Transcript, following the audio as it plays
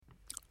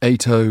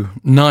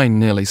8:09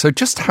 nearly. So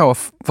just how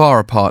far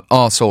apart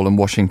are Seoul and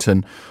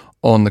Washington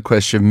on the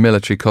question of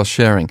military cost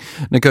sharing?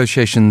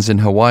 Negotiations in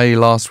Hawaii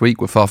last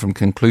week were far from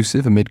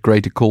conclusive amid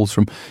greater calls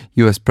from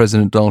US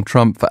President Donald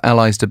Trump for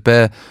allies to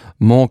bear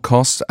more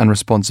costs and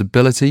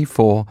responsibility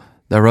for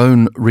their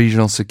own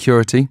regional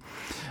security.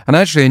 And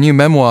actually, a new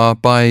memoir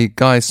by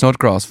Guy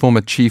Snodgrass,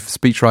 former chief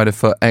speechwriter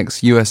for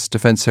ex-US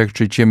Defense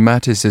Secretary Jim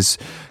Mattis, has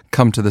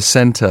come to the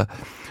center,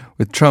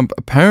 with Trump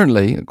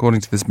apparently,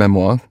 according to this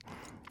memoir,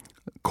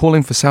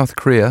 calling for South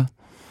Korea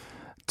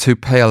to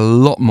pay a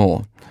lot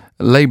more,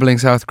 labeling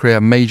South Korea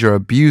a major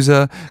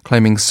abuser,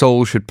 claiming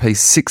Seoul should pay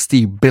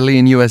 $60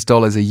 billion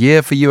a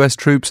year for US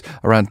troops,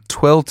 around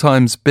 12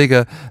 times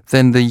bigger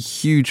than the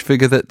huge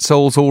figure that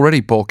Seoul's already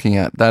balking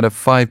at, that of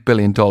 $5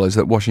 billion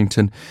that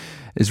Washington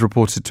is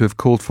reported to have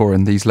called for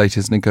in these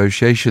latest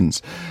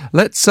negotiations.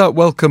 Let's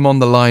welcome on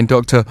the line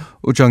Dr.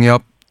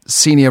 Jung-yeop,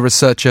 senior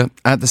researcher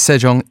at the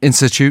Sejong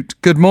Institute.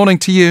 Good morning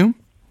to you.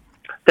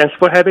 Thanks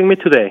for having me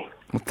today.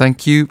 Well,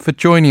 thank you for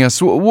joining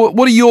us.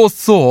 What are your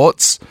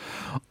thoughts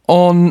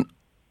on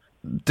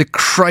the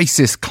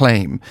crisis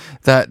claim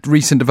that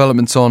recent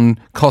developments on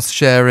cost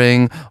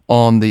sharing,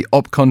 on the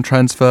OPCON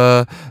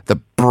transfer, the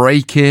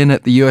break-in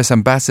at the US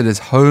ambassador's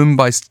home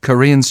by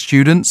Korean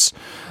students?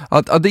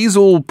 Are these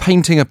all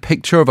painting a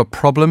picture of a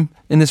problem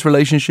in this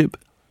relationship?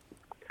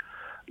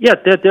 Yeah,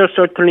 there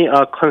certainly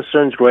are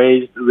concerns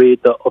raised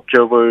with the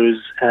observers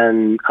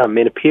and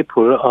many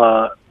people,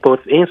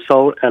 both in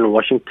Seoul and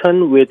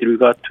Washington, with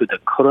regard to the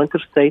current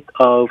state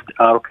of the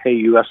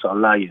RK-US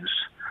alliance.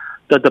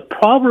 The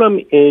problem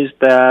is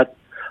that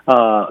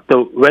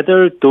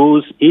whether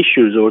those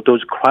issues or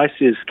those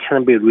crises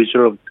can be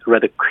resolved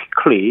rather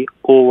quickly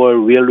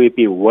or will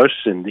be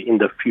worsened in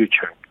the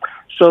future.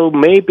 So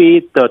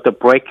maybe the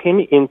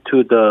break-in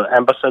into the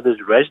ambassador's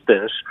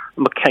residence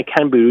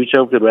can be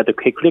resolved rather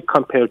quickly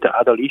compared to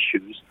other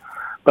issues.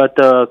 But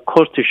the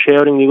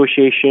cost-sharing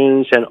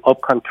negotiations and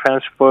OPCON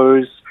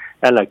transfers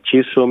and like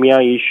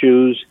GSOMIA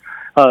issues,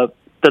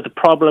 the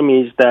problem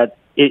is that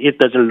it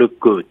doesn't look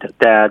good,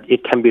 that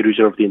it can be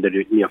resolved in the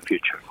near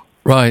future.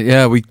 Right,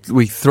 yeah, we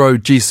throw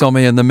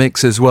GSOMIA in the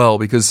mix as well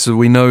because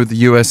we know the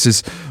US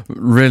is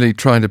really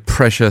trying to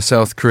pressure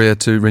South Korea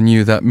to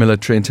renew that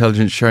military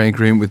intelligence sharing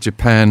agreement with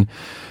Japan.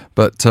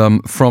 But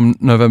from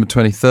November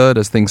 23rd,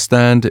 as things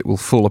stand, it will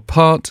fall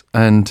apart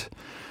and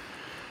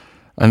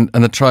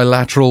the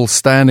trilateral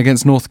stand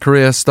against North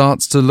Korea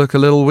starts to look a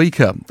little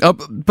weaker.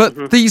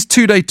 But these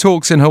two-day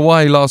talks in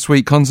Hawaii last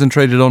week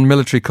concentrated on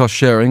military cost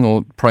sharing,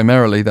 or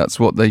primarily that's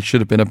what they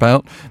should have been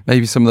about.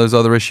 Maybe some of those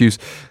other issues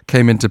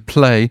came into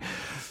play.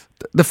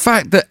 The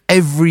fact that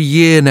every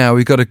year now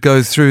we've got to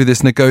go through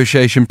this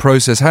negotiation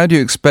process, how do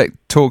you expect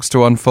talks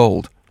to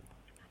unfold?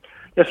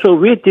 Yeah, so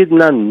we did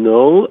not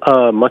know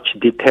much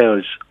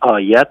details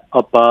yet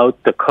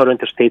about the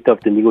current state of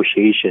the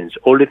negotiations.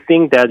 Only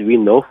thing that we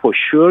know for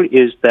sure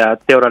is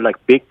that there are like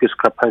big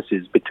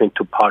discrepancies between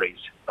two parties.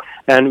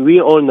 And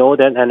we all know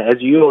that, and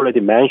as you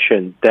already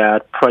mentioned,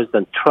 that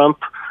President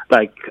Trump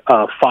made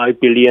 $5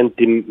 billion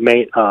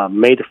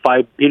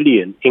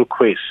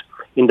increase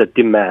in the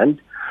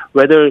demand,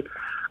 whether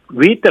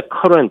with the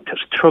current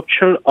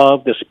structure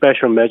of the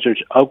special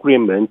measures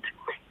agreement,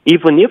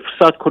 even if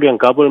South Korean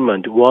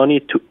government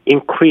wanted to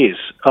increase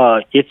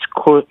its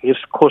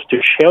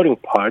cost-sharing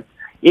part,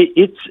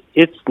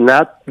 it's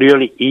not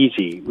really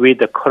easy with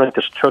the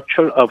current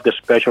structure of the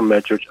special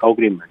measures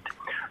agreement.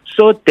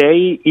 So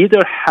they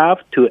either have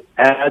to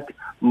add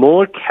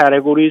more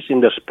categories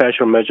in the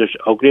special measures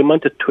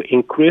agreement to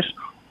increase,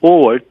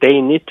 or they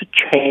need to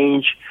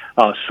change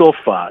so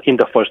far in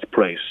the first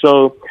place.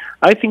 So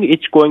I think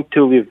it's going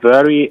to be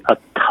very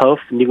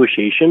tough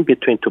negotiation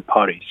between two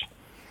parties.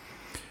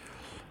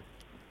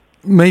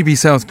 Maybe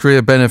South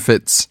Korea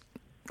benefits,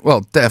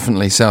 well,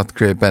 definitely South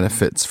Korea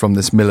benefits from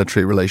this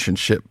military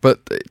relationship, but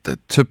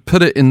to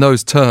put it in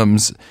those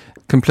terms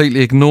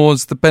completely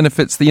ignores the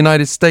benefits the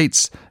United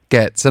States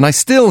gets. And I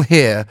still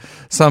hear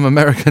some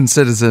American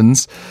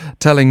citizens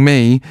telling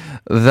me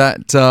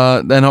that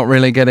they're not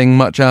really getting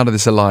much out of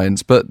this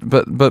alliance. But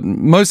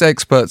most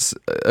experts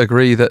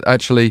agree that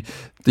actually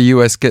the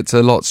US gets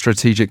a lot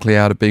strategically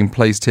out of being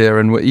placed here,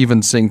 and we're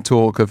even seeing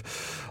talk of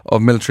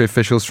military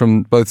officials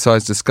from both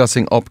sides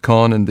discussing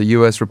OPCON, and the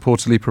US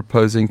reportedly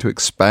proposing to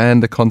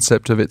expand the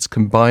concept of its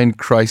combined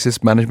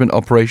crisis management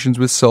operations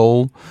with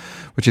Seoul,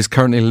 which is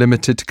currently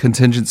limited to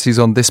contingencies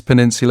on this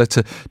peninsula,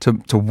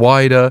 to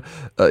wider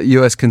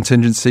US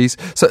contingencies.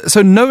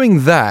 So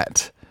knowing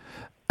that,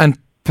 and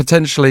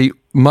potentially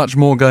much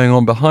more going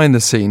on behind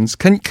the scenes,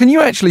 can you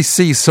actually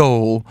see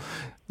Seoul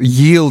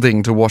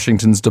yielding to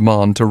Washington's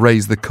demand to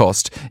raise the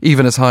cost,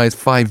 even as high as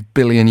 $5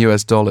 billion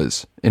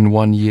in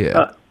 1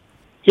 year?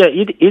 Yeah,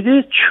 it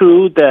is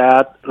true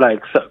that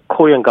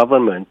Korean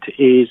government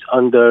is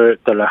under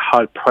the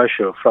hard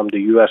pressure from the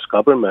U.S.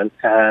 government,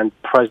 and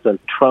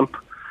President Trump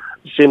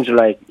seems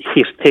like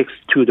he sticks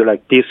to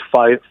this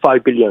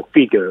 $5 billion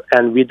figure,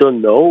 and we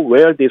don't know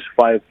where this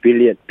 $5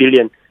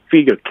 billion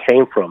figure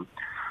came from.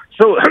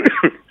 So,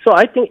 so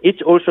I think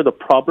it's also the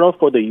problem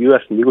for the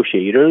U.S.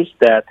 negotiators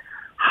that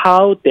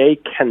how they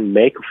can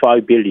make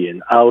 $5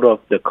 billion out of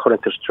the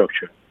current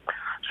structure.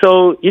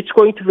 So it's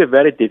going to be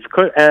very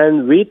difficult,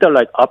 and with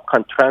the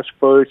upcoming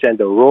transfers and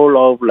the role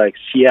of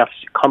CFC,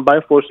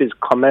 Combined Forces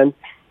Command,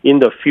 in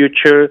the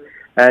future,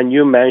 and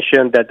you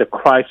mentioned that the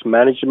crisis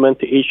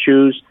management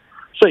issues.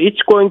 So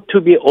it's going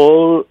to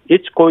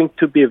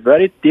be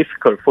very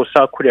difficult for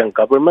South Korean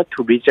government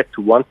to reject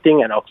one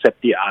thing and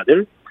accept the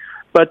other.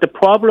 But the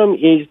problem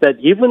is that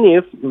even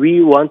if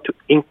we want to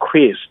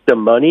increase the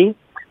money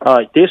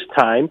this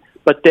time,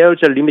 but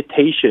there's a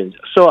limitation.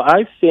 So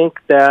I think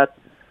that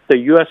the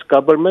U.S.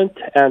 government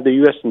and the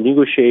U.S.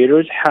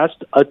 negotiators has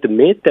to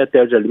admit that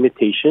there's a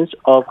limitations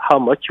of how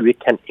much we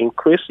can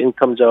increase in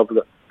terms of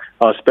the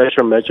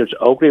special measures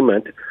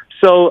agreement.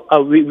 So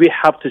we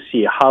have to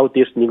see how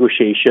this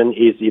negotiation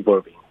is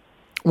evolving.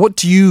 What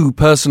do you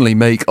personally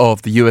make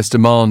of the U.S.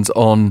 demands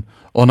on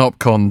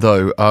OPCON,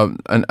 though,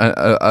 and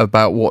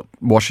about what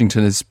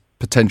Washington is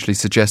potentially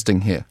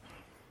suggesting here?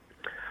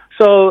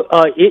 So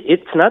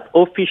it's not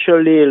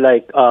officially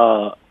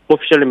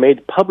officially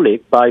made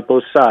public by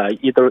both sides,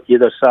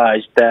 either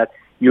side, that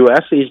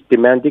U.S. is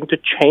demanding to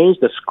change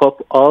the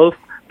scope of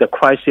the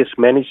crisis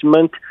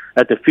management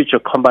at the future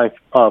Combined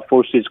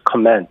Forces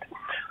Command.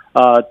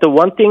 The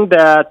one thing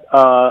that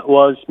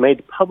was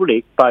made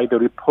public by the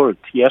report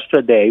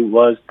yesterday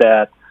was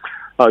that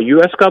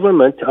U.S.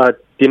 government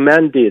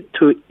demanded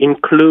to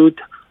include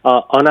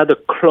another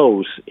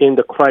clause in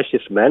the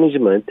crisis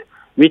management,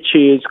 which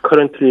is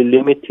currently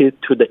limited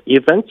to the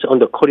events on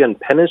the Korean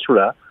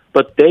Peninsula,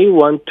 but they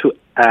want to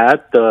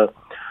add the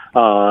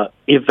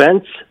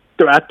events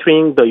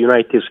threatening the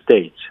United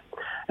States.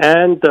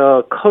 And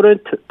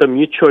the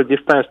mutual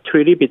defense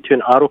treaty between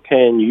ROK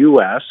and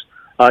U.S.,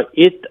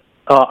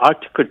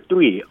 Article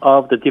 3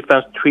 of the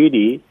defense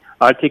treaty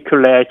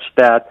articulates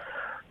that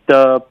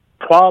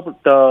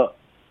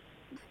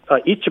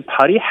each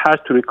party has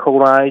to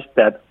recognize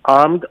that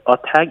armed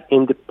attack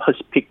in the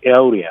Pacific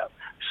area.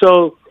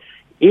 So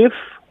if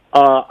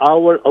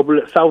our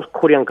South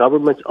Korean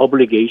government's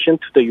obligation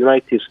to the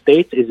United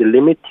States is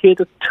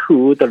limited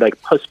to the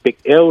Pacific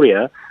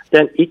area,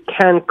 then it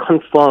can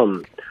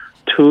conform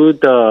to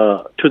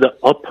the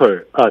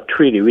upper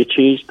treaty, which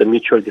is the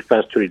mutual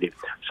defense treaty.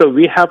 So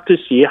we have to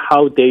see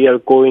how they are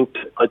going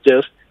to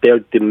adjust their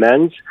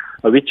demands,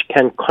 which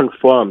can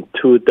conform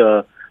to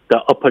the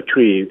upper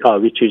treaty,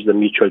 which is the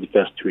mutual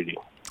defense treaty.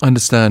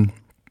 Understand.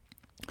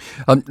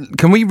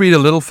 Can we read a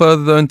little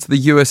further, though, into the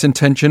U.S.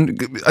 intention?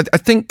 I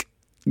think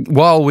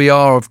while we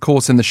are, of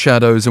course, in the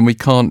shadows and we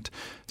can't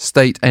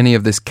state any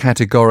of this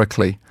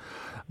categorically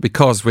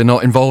because we're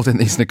not involved in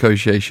these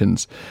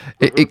negotiations,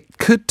 it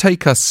could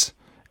take us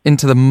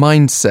into the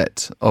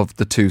mindset of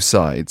the two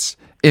sides.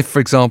 If, for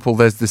example,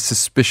 there's this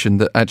suspicion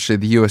that actually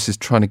the US is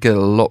trying to get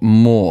a lot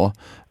more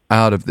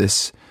out of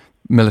this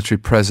military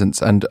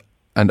presence and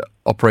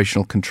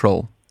operational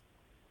control.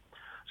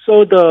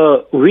 So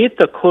with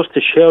the cost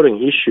sharing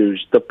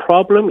issues, the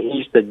problem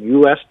is that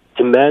U.S.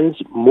 demands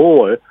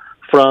more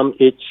from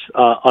its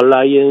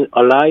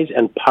allies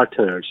and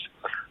partners.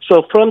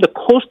 So from the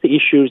cost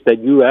issues that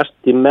U.S.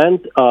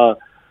 demand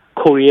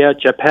Korea,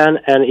 Japan,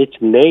 and its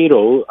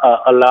NATO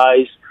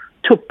allies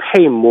to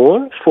pay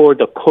more for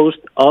the cost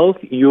of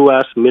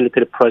U.S.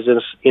 military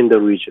presence in the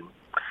region.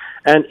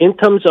 And in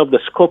terms of the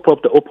scope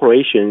of the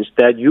operations,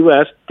 that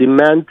U.S.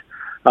 demand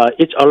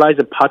its allies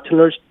and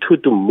partners to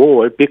do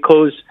more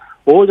because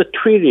all the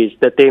treaties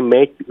that they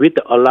make with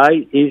the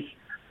allies is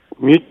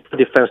mutual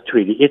defense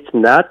treaty. It's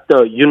not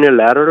the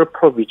unilateral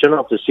provision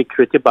of the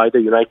security by the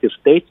United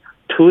States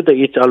to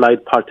its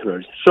allied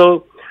partners.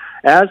 So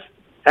as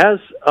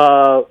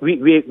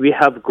we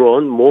have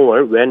grown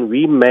more when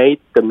we made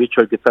the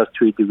mutual defense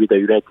treaty with the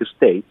United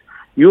States,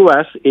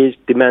 U.S. is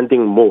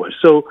demanding more.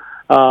 So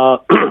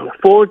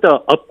for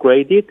the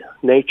upgraded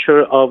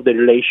nature of the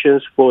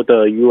relations for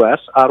the U.S.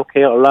 ROK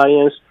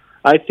alliance,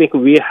 I think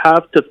we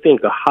have to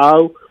think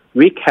how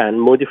we can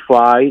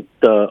modify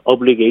the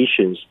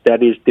obligations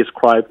that is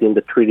described in the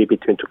treaty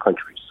between two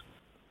countries.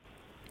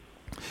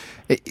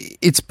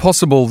 It's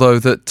possible, though,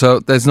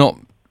 that there's not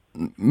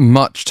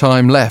much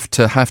time left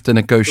to have to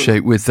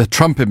negotiate with the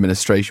Trump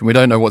administration. We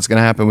don't know what's going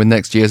to happen with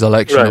next year's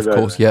election, of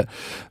course, yet.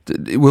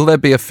 Will there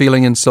be a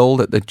feeling in Seoul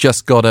that they've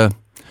just got to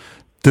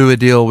do a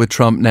deal with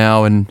Trump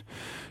now and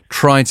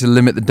try to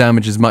limit the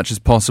damage as much as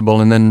possible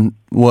and then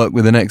work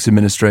with the next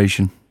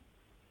administration?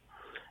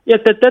 Yeah,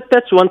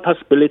 that's one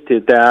possibility,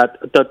 that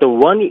the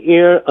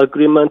one-year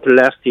agreement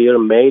last year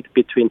made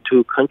between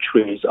two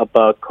countries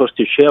about cost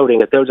sharing,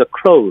 there was a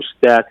clause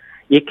that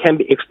it can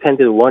be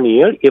extended 1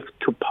 year if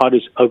two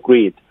parties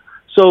agreed.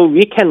 So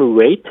we can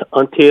wait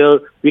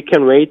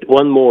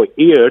one more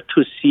year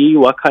to see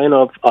what kind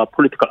of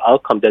political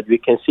outcome that we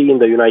can see in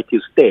the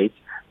United States.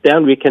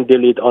 Then we can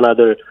delete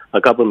another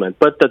government.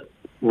 But the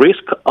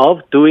risk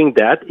of doing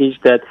that is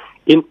that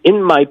it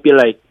might be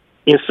like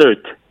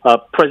insert.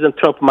 President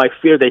Trump might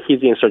fear that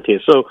he's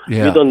inserted. So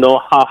we don't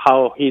know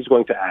how he's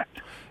going to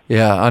act.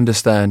 Yeah, I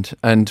understand.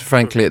 And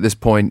frankly, at this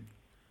point,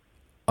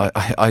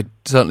 I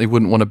certainly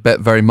wouldn't want to bet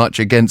very much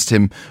against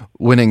him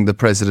winning the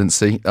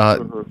presidency,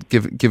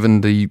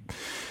 given the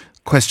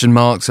question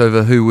marks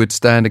over who would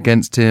stand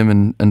against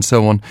him and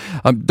so on.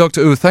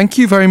 Dr. Woo, thank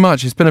you very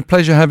much. It's been a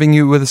pleasure having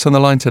you with us on the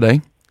line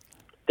today.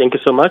 Thank you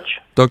so much.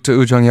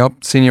 Dr.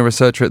 Jung-yeop, Senior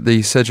Researcher at the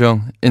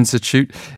Sejong Institute.